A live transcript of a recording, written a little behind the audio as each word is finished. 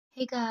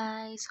Hey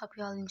guys, hope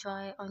you all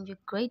enjoy. On your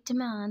great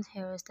demand,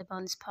 here is the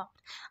bonus part.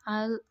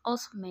 I'll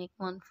also make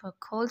one for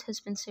Cold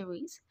Husband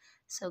series,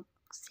 so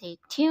stay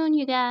tuned,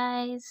 you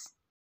guys.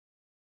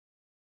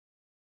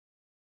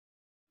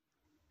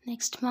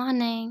 Next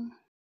morning,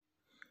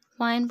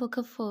 Wine woke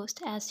up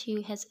first, as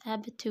she has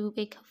habit to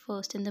wake up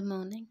first in the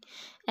morning.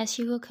 As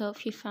she woke up,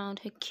 she found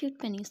her cute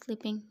bunny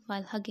sleeping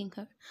while hugging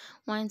her.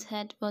 Wine's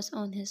head was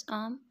on his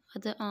arm,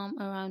 other arm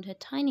around her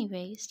tiny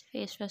waist,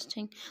 face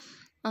resting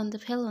on the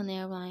pillow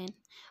near Wine.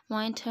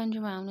 Wine turned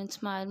around and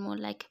smiled more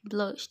like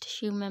blushed.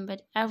 She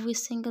remembered every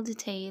single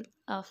detail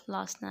of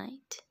last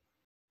night.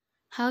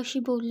 How she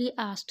boldly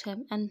asked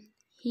him, and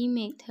he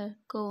made her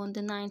go on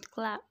the ninth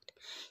cloud.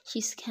 She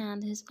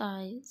scanned his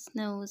eyes,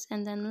 nose,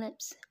 and then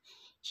lips.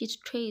 She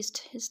traced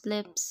his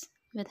lips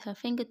with her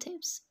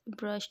fingertips,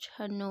 brushed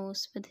her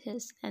nose with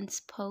his, and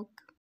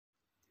spoke.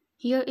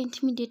 Your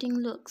intimidating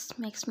looks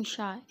makes me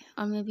shy,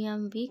 or maybe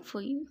I'm weak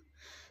for you.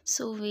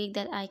 So weak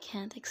that I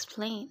can't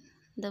explain.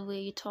 The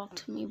way you talk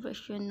to me,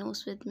 brush your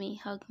nose with me,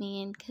 hug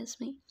me and kiss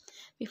me.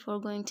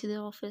 Before going to the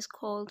office,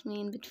 called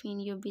me in between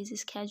your busy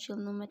schedule.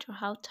 No matter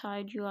how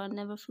tired you are,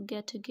 never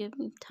forget to give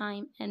me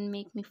time and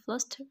make me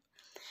fluster.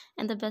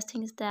 And the best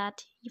thing is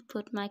that you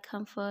put my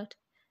comfort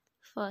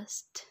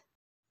first.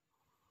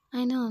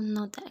 I know I'm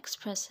not that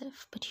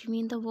expressive, but you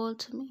mean the world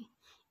to me.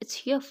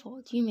 It's your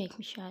fault you make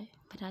me shy,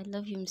 but I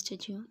love you, Mr.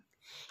 June.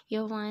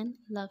 Your wine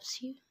loves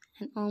you,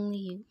 and only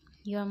you.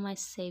 You are my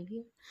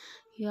savior.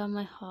 You are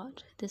my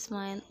heart. This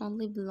wine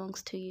only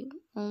belongs to you,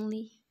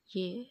 only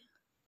you.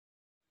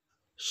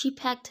 She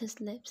packed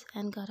his lips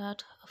and got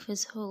out of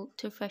his hold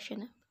to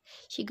freshen up.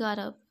 She got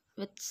up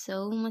with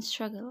so much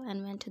struggle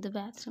and went to the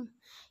bathroom.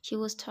 She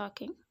was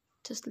talking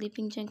to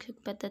sleeping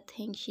Jungkook, but the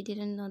thing she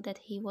didn't know that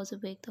he was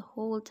awake the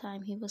whole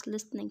time he was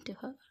listening to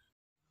her.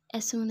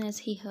 As soon as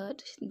he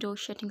heard the door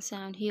shutting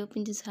sound, he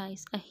opened his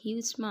eyes. A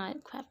huge smile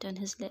crept on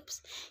his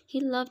lips.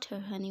 He loved her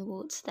honey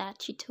words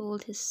that she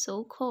told his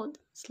so-called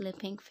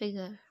sleeping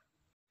figure.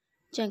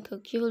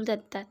 Jungkook, you will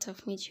get that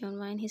of me, Jeon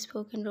Wine. He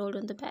spoke and rolled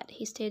on the bed.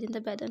 He stayed in the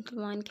bed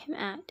until Wine came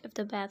out of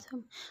the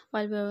bathroom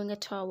while wearing a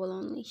towel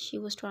only. She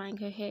was drying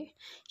her hair.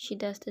 She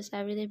does this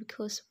every day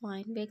because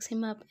Wine wakes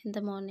him up in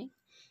the morning.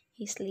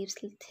 He sleeps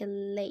till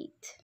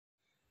late.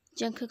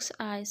 Jungkook's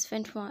eyes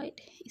went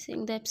wide,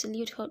 seeing the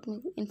absolute hot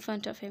meal in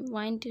front of him.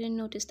 Wine didn't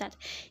notice that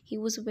he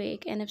was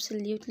awake and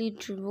absolutely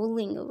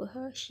drooling over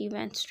her. She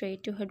went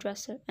straight to her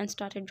dresser and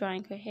started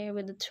drying her hair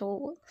with a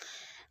towel.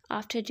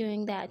 After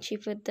doing that, she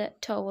put the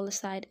towel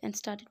aside and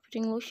started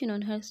putting lotion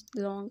on her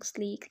long,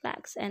 sleek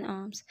legs and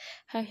arms.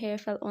 Her hair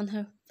fell on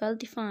her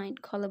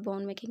well-defined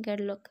collarbone, making her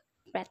look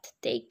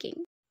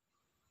breathtaking.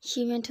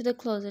 She went to the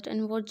closet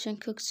and wore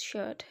Jungkook's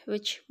shirt,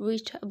 which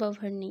reached above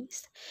her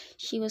knees.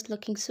 She was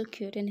looking so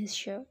cute in his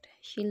shirt.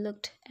 She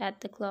looked at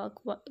the clock,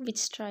 which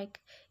struck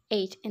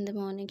 8 in the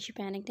morning. She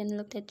panicked and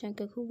looked at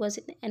Jungkook, who was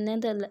in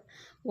another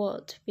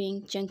world,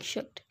 being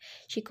Jungkook.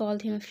 She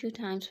called him a few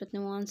times with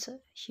no answer.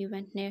 She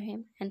went near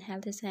him and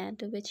held his hand,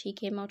 to which he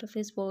came out of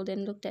his world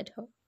and looked at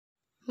her.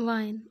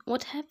 Wine,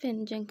 what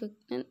happened, Jungkook?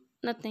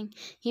 Nothing.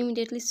 He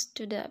immediately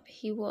stood up.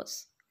 He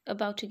was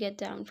about to get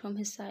down from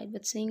his side,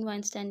 but seeing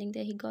Wine standing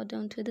there, he got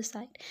down to the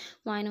side.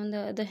 Wine, on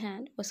the other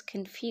hand, was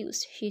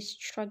confused. She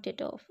shrugged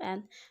it off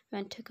and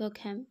went to cook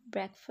him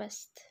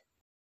breakfast.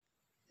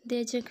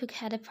 Dear Jungkook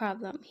had a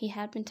problem. He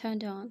had been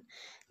turned on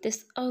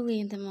this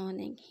early in the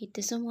morning. He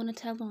doesn't want to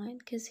tell Wine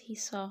because he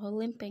saw her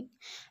limping,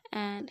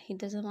 and he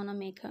doesn't want to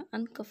make her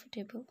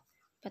uncomfortable.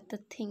 But the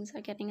things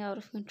are getting out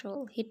of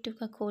control. He took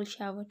a cold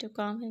shower to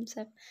calm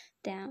himself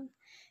down,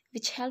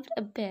 which helped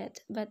a bit,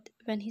 but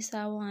when he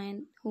saw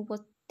Wine, who was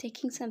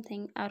taking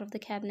something out of the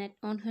cabinet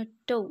on her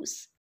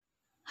toes.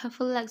 Her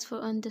full legs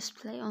were on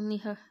display, only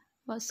her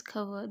was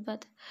covered,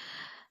 but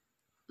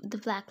the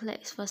black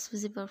legs was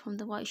visible from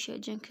the white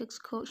shirt. Jungkook's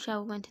cold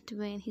shower went into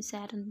vain. He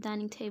sat on the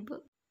dining table.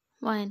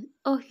 Wine,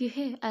 oh, you're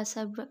here. I'll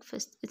serve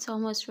breakfast. It's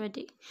almost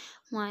ready.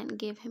 Wine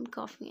gave him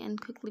coffee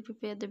and quickly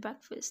prepared the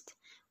breakfast.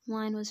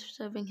 Wine was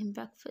serving him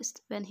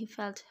breakfast when he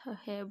felt her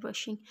hair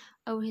brushing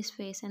over his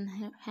face and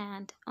her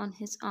hand on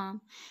his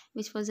arm,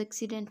 which was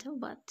accidental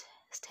but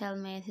still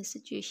made his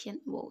situation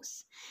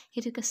worse.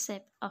 He took a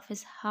sip of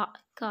his hot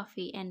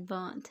coffee and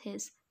burnt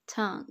his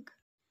tongue.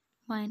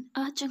 Wine,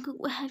 Jungkook,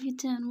 what have you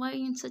done? Why are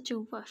you in such a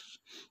rush?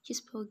 She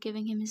spoke,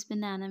 giving him his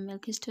banana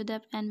milk. He stood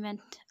up and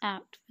went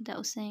out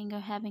without saying or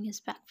having his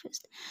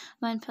breakfast.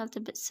 Wine felt a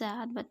bit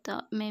sad, but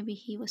thought maybe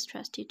he was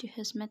stressed due to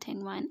his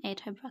meeting. Wine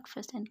ate her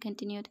breakfast and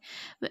continued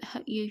with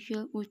her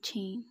usual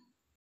routine.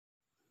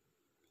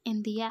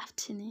 In the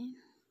afternoon,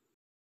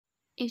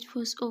 it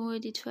was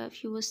already 12.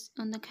 She was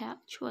on the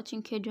couch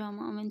watching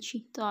K-drama when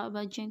she thought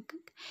about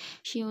Jungkook.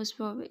 She was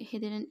worried he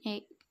didn't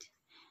eat.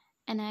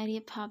 An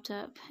idea popped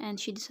up and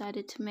she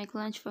decided to make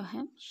lunch for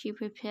him. She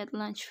prepared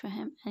lunch for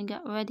him and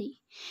got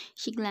ready.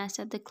 She glanced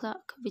at the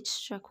clock, which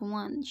struck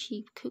 1.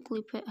 She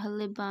quickly put her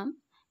lip balm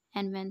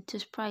and went to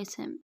surprise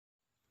him.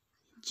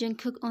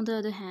 Jungkook, on the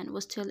other hand,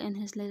 was still in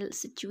his little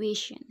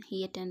situation.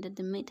 He attended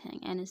the meeting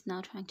and is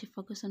now trying to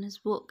focus on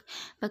his work,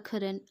 but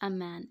couldn't. A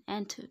man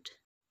entered.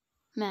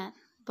 Man,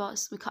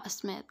 boss, we caught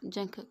Smith,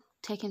 Jungkook.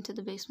 Take him to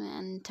the basement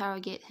and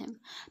interrogate him.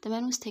 The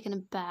man was taken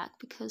aback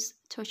because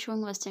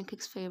torturing was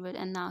Jungkook's favorite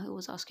and now he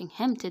was asking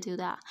him to do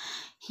that.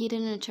 He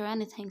didn't utter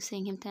anything,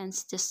 seeing him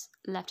tense, just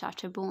left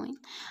after bowing.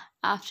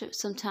 After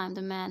some time,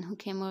 the man who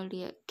came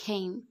earlier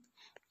came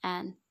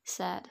and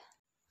said,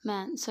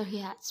 Man, sir, he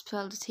had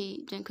spilled the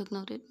tea. Jungkook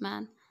noted,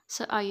 Man,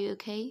 sir, are you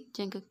okay?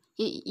 Jungkook,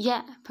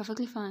 yeah,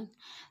 perfectly fine.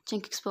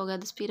 Jungkook spoke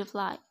at the speed of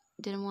light.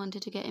 Didn't want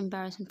it to get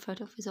embarrassed in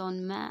front of his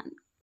own man.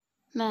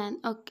 Man,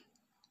 okay.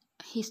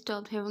 He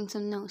stopped hearing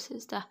some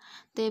noises.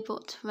 They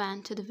both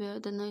ran to where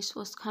the noise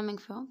was coming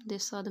from. They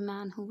saw the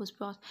man who was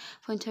brought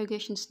for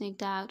interrogation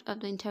sneaked out of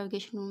the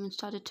interrogation room and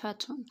started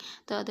torturing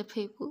the other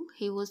people.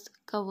 He was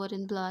covered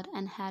in blood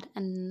and had a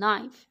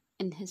knife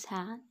in his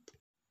hand.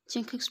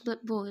 Jungkook's blood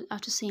boiled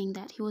after seeing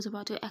that. He was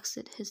about to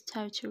exit his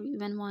territory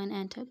when Wine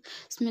entered.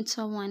 Smith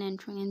saw Wine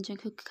entering and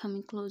Jungkook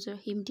coming closer.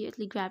 He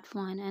immediately grabbed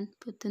Wine and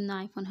put the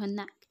knife on her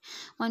neck.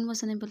 Wine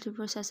was unable to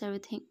process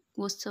everything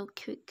was so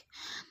quick.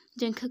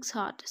 Jungkook's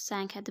heart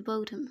sank at the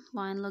bottom.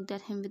 Wine looked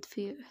at him with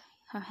fear.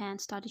 Her hand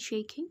started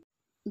shaking.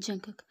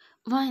 Jungkook,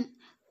 Wine!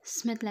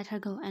 Smith let her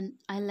go and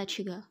I'll let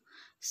you go.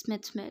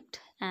 Smith smirked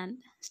and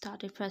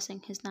started pressing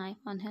his knife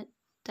on her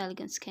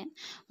delicate skin.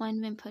 Wine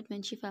whimpered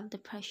when she felt the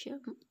pressure.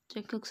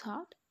 Jungkook's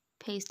heart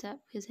paced up,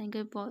 his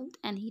anger boiled,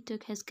 and he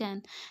took his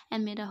gun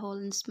and made a hole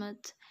in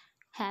Smith's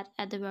head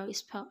at the very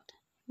spot.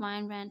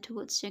 Wine ran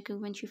towards Jungkook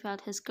when she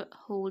felt his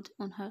hold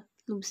on her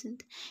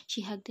loosened.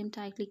 She hugged him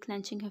tightly,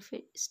 clenching her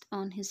fist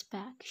on his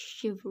back,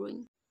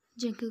 shivering.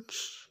 Jungkook,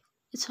 shh.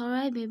 It's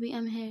alright, baby,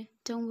 I'm here.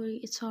 Don't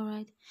worry, it's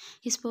alright.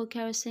 He spoke,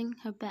 caressing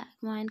her back.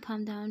 Wine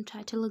calmed down and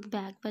tried to look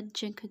back, but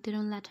Jungkook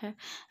didn't let her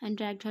and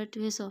dragged her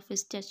to his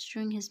office,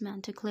 gesturing his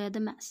man to clear the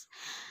mess.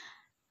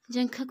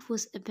 Jungkook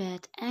was a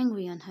bit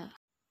angry on her.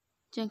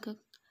 Jungkook,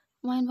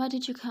 Wine, why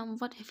did you come?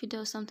 What if he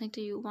does something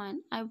to you?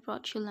 Wine, I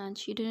brought you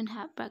lunch. You didn't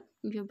have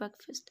your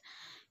breakfast.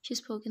 She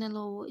spoke in a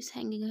low voice,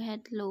 hanging her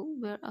head low,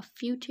 where a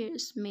few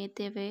tears made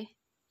their way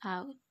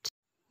out.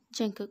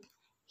 Jungkook,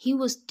 he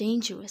was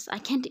dangerous. I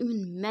can't even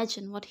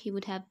imagine what he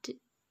would have done.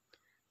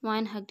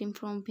 Wine hugged him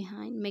from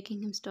behind,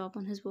 making him stop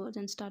on his words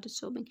and started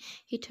sobbing.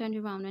 He turned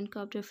around and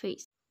cupped her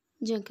face.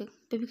 Jungkook,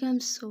 baby, I'm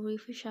sorry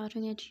for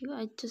shouting at you.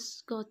 I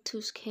just got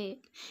too scared.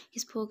 He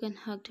spoke and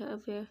hugged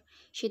her where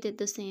she did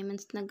the same and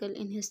snuggled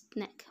in his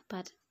neck.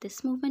 But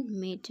this movement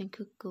made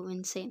Jungkook go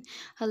insane.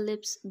 Her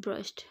lips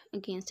brushed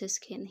against his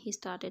skin. He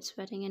started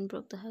sweating and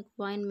broke the hug.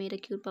 Wine made a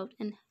cute pout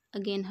and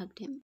again hugged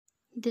him.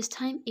 This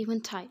time even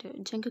tighter.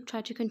 Jungkook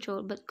tried to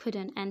control but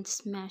couldn't and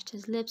smashed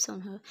his lips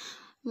on her.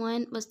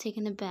 Wine was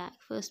taken aback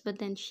first, but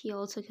then she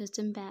also kissed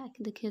him back.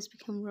 The kiss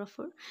became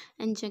rougher,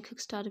 and Jungkook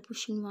started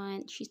pushing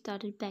Wine. She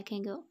started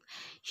backing up.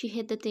 She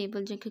hit the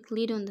table. Jungkook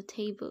leaned on the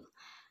table,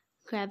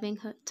 grabbing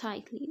her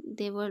tightly.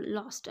 They were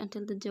lost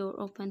until the door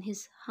opened.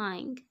 His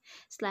Hang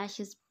 /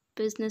 his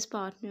business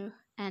partner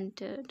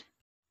entered.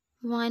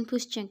 Wine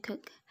pushed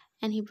Jungkook,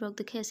 and he broke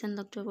the kiss and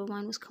looked over.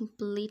 Wine was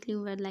completely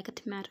red like a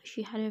tomato.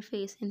 She had her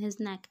face in his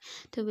neck,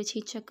 to which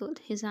he chuckled.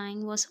 His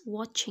Hang was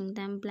watching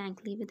them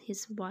blankly with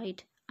his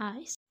wide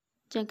eyes.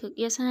 Jungkook,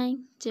 yes,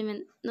 Hang.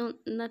 Jimin, no,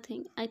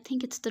 nothing. I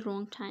think it's the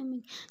wrong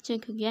timing.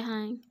 Jungkook, yeah,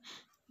 Hang.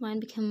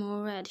 Wine became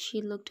more red.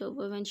 She looked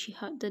over when she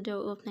heard the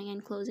door opening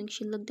and closing.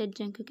 She looked at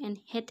Jungkook and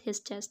hit his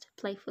chest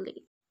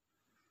playfully.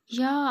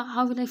 Yeah,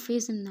 how will I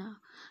face him now?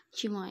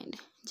 She whined.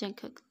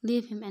 Jungkook,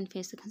 leave him and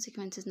face the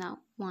consequences now.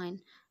 Wine.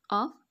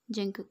 Off?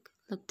 Jungkook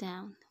looked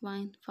down.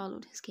 Wine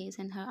followed his gaze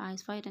and her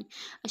eyes widened.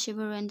 A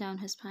shiver ran down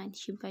her spine.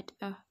 She bit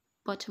her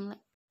bottom lip.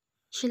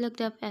 She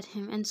looked up at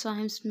him and saw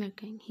him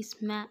smirking. He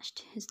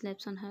smashed his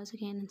lips on hers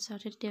again and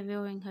started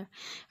devouring her.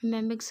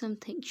 Remembering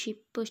something, she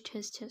pushed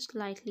his chest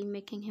lightly,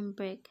 making him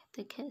break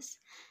the kiss,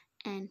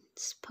 and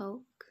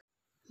spoke.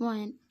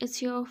 Wine,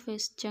 it's your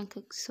office,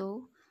 Jungkook,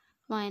 so?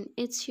 Wine,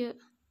 it's your...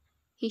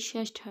 He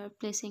shushed her,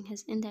 placing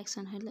his index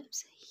on her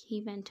lips. He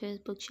went to his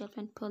bookshelf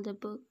and pulled a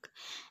book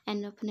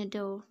and opened a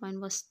door. Wine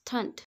was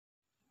stunned.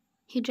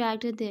 He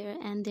dragged her there,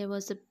 and there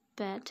was a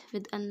bed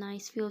with a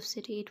nice view of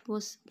city. It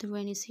was the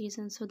rainy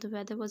season, so the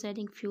weather was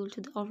adding fuel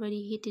to the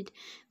already heated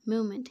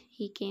moment.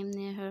 He came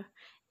near her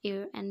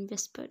ear and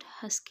whispered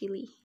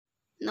huskily,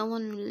 no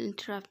one will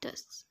interrupt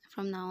us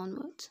from now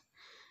onwards.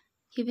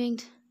 He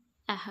winked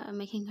at her,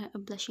 making her a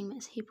blushing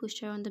mess. He pushed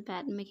her on the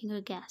bed, making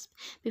her gasp.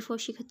 Before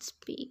she could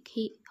speak,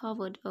 he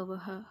hovered over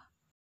her.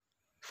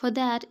 For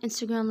that,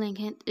 Instagram link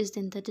is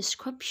in the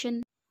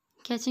description.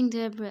 Catching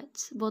their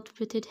breaths, both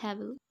breathed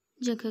heavily.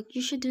 Jungkook,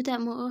 you should do that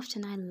more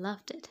often. I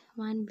loved it.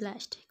 Wine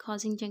blushed,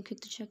 causing Jungkook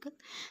to chuckle.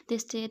 They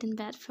stayed in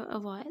bed for a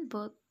while.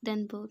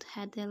 Both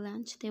had their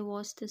lunch. They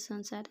watched the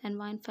sunset, and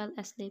Wine fell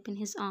asleep in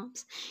his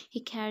arms.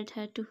 He carried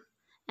her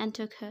and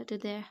took her to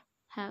their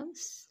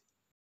house.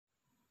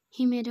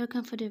 He made her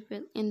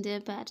comfortable in their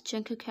bed.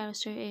 Jungkook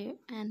caressed her hair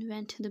and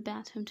went to the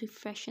bathroom to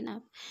freshen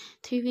up.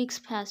 3 weeks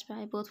passed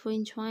by. Both were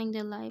enjoying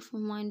their life.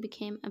 Wine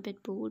became a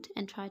bit bold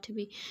and tried to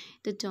be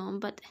the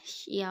dom, but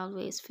he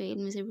always failed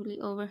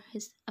miserably over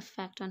his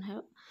effect on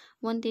her.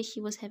 One day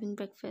she was having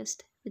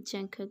breakfast with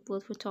Jungkook.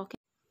 Both were talking.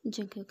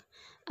 Jungkook,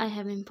 I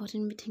have an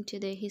important meeting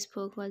today, he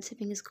spoke while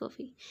sipping his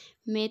coffee.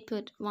 Maid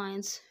put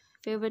Wine's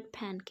favorite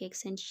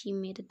pancakes and she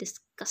made a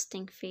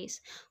disgusting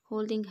face,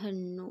 holding her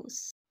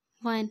nose.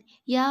 Wine,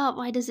 yeah,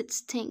 why does it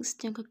stink?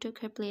 Jungkook took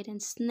her plate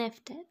and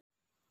sniffed it.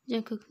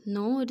 Jungkook,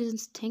 no, it doesn't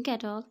stink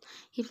at all.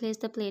 He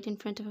placed the plate in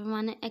front of her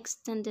and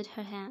extended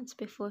her hands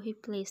before he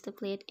placed the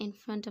plate in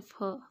front of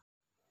her.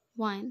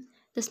 Wine,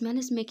 the smell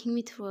is making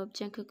me throw up.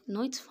 Jungkook,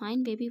 no, it's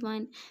fine, baby.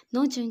 Wine,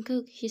 no,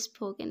 Jungkook. He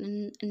spoke in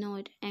an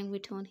annoyed, angry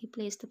tone. He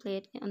placed the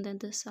plate on the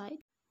other side.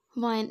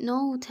 Wine,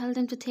 no, tell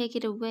them to take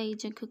it away.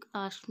 Jungkook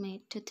asked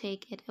maid to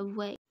take it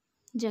away.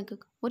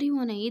 Jungkook, what do you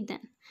want to eat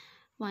then?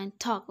 Wine,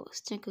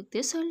 tacos. Jungkook,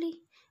 this early?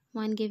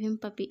 Wine gave him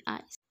puppy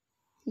eyes.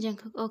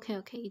 Jungkook, okay,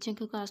 okay.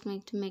 Jungkook asked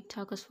me to make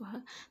tacos for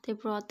her. They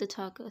brought the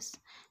tacos.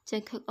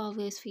 Jungkook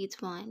always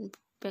feeds Wine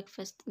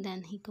breakfast,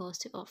 then he goes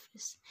to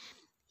office.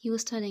 He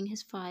was studying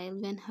his file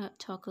when her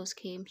tacos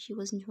came. She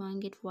was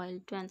enjoying it while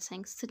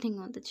dancing, sitting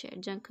on the chair.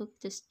 Jungkook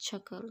just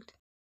chuckled.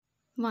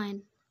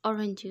 Wine,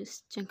 orange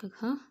juice. Jungkook,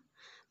 huh?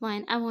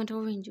 Wine, I want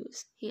orange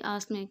juice. He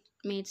asked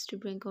maids to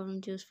bring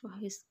orange juice for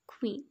his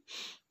queen.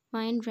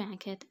 Wine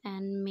drank it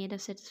and made a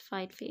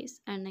satisfied face,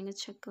 earning a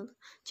chuckle.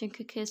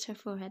 Jungkook kissed her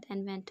forehead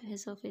and went to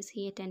his office.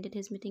 He attended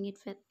his meeting. It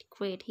felt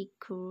great. He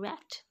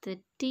cracked the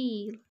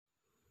deal.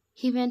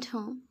 He went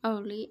home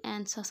early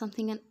and saw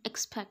something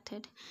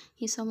unexpected.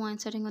 He saw Wine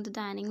sitting on the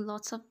dining.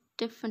 Lots of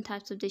different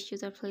types of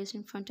dishes are placed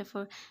in front of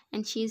her,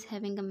 and she's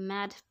having a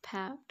mad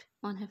pout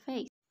on her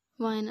face.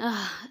 Wine,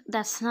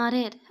 that's not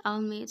it.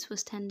 Our maids were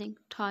standing,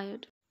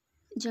 tired.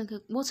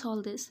 Jungkook, what's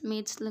all this?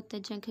 Maids looked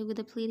at Jungkook with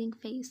a pleading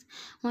face.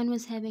 Wine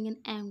was having an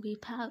angry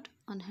pout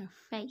on her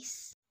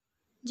face.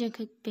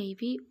 Jungkook,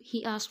 baby,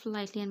 he asked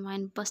politely, and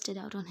Wine busted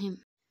out on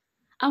him.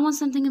 I want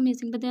something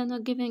amazing, but they are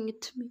not giving it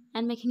to me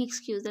and making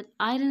excuse that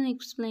I didn't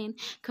explain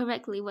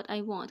correctly what I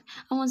want.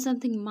 I want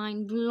something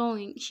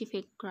mind-blowing, she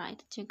fake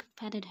cried. Jungkook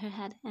patted her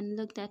head and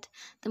looked at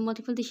the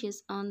multiple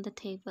dishes on the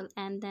table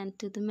and then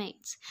to the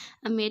maids.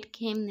 A maid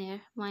came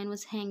near. Wine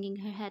was hanging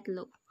her head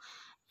low,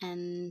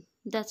 and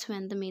that's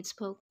when the maid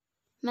spoke.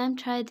 Ma'am,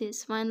 try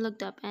this. Wine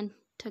looked up and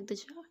took the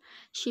jar.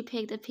 She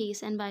picked a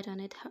piece and bit on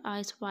it, her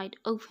eyes wide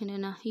open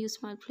and a huge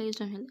smile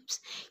played on her lips.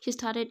 She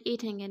started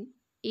eating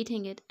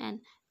it and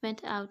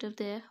went out of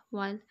there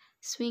while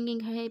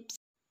swinging her hips.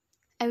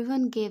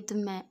 Everyone gave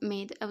the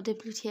maid a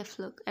WTF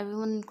look.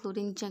 Everyone,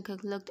 including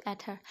Jungkook, looked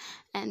at her,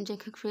 and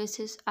Jungkook raised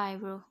his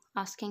eyebrow,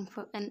 asking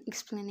for an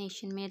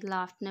explanation. Maid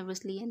laughed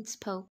nervously and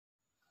spoke.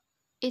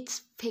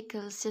 It's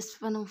pickles,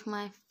 just one of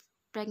my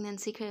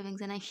pregnancy cravings,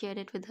 and I shared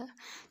it with her.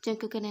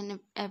 Jungkook and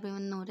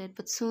everyone nodded,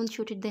 but soon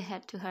shooted their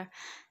head to her.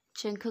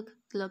 Jungkook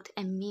looked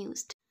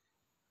amused.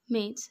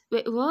 Maids,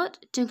 wait,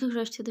 what? Jungkook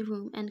rushed to the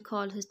room and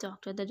called his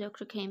doctor. The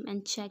doctor came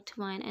and checked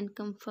Wine and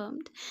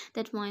confirmed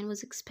that Wine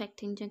was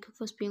expecting. Jungkook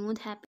was beyond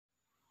happy.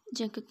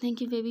 Jungkook,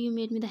 thank you, baby. You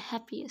made me the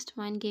happiest.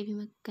 Wine gave him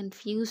a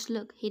confused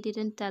look. He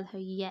didn't tell her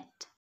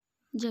yet.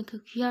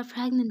 Jungkook, you are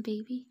pregnant,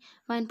 baby.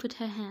 Wine put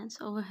her hands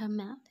over her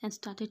mouth and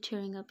started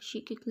tearing up.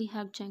 She quickly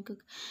hugged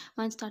Jungkook.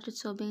 Wine started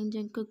sobbing and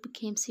Jungkook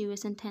became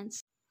serious and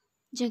tense.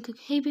 Jungkook,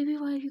 hey baby,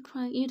 why are you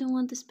crying? You don't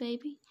want this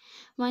baby?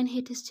 Wine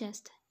hit his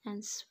chest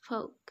and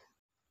spoke.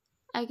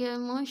 I get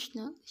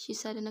emotional, she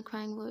said in a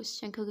crying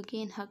voice. Jungkook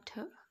again hugged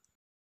her.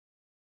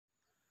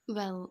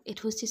 Well,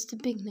 it was just the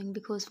beginning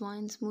because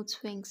Wine's mood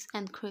swings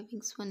and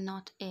cravings were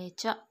not a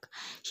joke.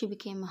 She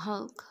became a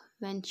Hulk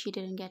when she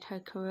didn't get her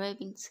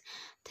cravings,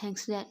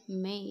 thanks to that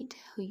maid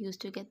who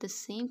used to get the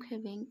same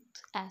cravings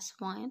as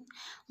Wine.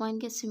 Wine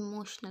gets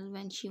emotional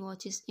when she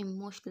watches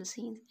emotional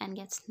scenes and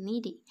gets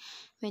needy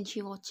when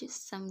she watches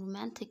some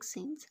romantic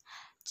scenes.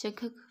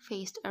 Jungkook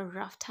faced a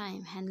rough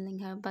time handling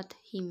her, but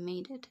he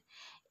made it.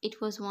 It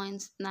was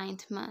Wine's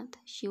ninth month.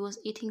 She was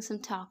eating some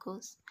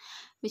tacos,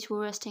 which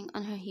were resting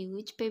on her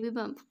huge baby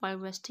bump while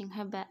resting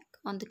her back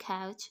on the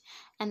couch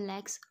and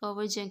legs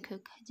over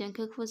Jungkook.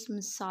 Jungkook was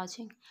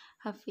massaging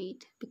her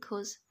feet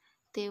because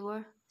they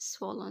were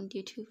swollen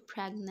due to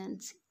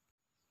pregnancy.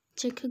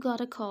 Jungkook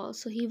got a call,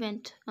 so he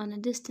went on a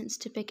distance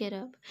to pick it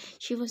up.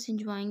 She was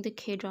enjoying the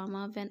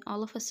K-drama when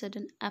all of a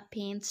sudden a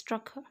pain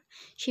struck her.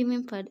 She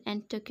whimpered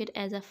and took it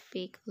as a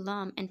fake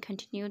alarm and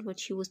continued what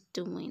she was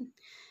doing.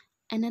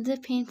 Another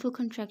painful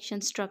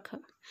contraction struck her.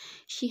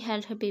 She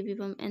held her baby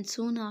bump and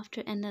soon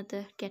after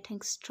another,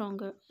 getting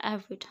stronger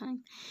every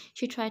time.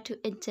 She tried to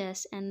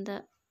adjust and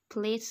the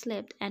plate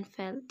slipped and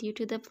fell. Due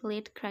to the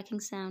plate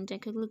cracking sound,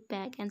 Jungkook looked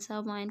back and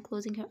saw Wine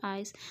closing her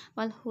eyes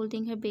while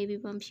holding her baby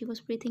bump. She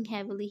was breathing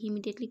heavily. He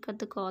immediately cut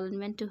the call and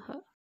went to her.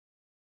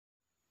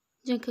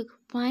 Jungkook,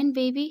 Wine,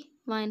 baby?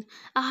 Wine,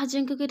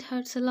 Jungkook, it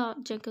hurts a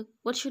lot. Jungkook,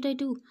 what should I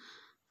do?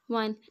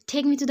 Wine,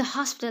 take me to the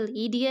hospital,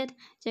 idiot!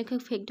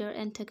 Jungkook picked her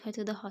and took her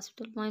to the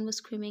hospital. Wine was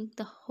screaming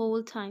the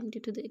whole time due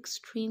to the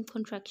extreme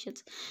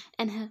contractions,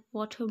 and her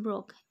water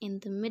broke in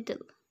the middle.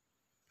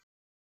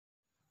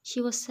 She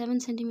was 7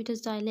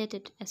 centimeters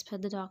dilated, as per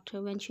the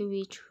doctor. When she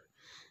reached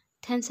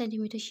 10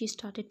 centimeters, she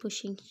started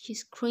pushing. She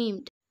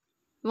screamed,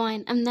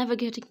 Wine, I'm never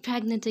getting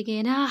pregnant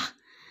again.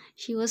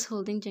 She was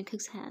holding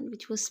Jungkook's hand,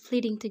 which was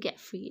pleading to get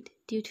freed.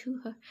 due to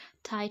her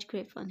tight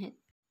grip on it.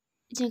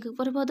 Jungkook,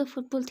 what about the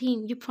football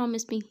team? You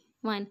promised me.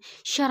 Wine.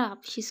 Shut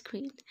up, she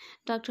screamed.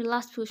 Doctor,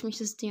 last push,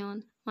 Mrs.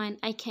 Dion. Wine,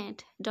 I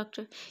can't.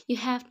 Doctor, you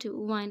have to.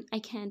 Wine, I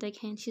can't.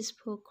 She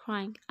spoke,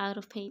 crying out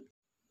of pain.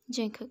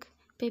 Jungkook,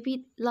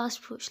 baby,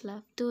 last push,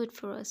 love. Do it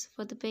for us,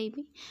 for the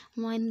baby.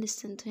 Wine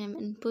listened to him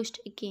and pushed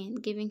again,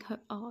 giving her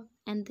all.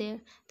 And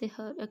there they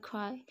heard a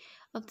cry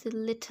of the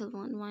little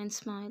one. Wine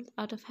smiled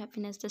out of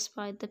happiness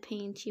despite the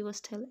pain she was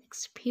still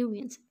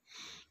experiencing.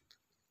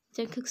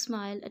 Jungkook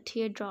smiled, a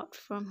tear dropped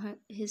from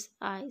his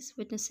eyes,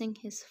 witnessing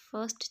his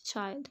first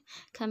child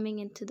coming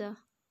into the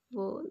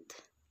world.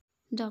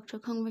 Doctor,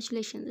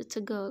 congratulations, it's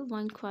a girl,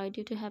 Wine cried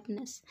due to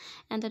happiness,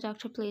 and the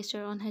doctor placed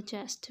her on her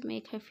chest to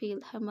make her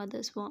feel her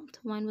mother's warmth.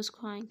 Wine was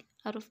crying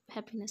out of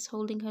happiness,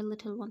 holding her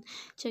little one.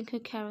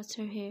 Jungkook caressed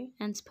her hair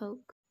and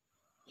spoke.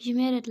 You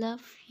made it,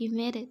 love, you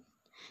made it.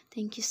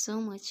 Thank you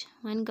so much.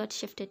 Wine got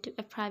shifted to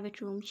a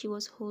private room. She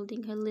was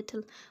holding her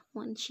little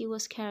one. She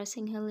was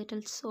caressing her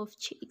little soft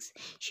cheeks.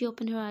 She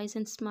opened her eyes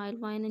and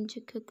smiled. Wine and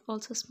Jungkook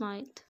also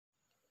smiled.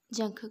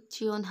 Jungkook,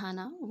 Jeon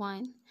Hana,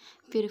 Wine.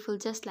 Beautiful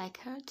just like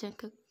her.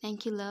 Jungkook,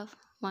 thank you, love.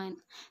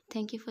 Wine,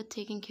 thank you for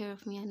taking care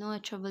of me. I know I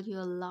troubled you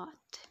a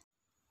lot.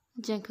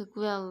 Jungkook,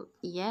 well,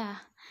 yeah.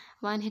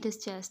 Wine hit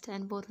his chest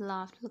and both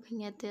laughed,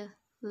 looking at their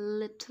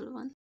little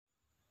one.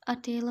 A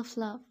tale of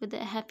love with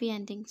a happy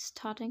ending,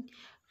 starting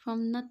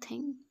from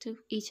nothing to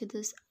each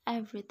other's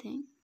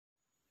everything.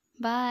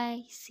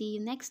 Bye. See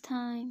you next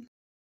time.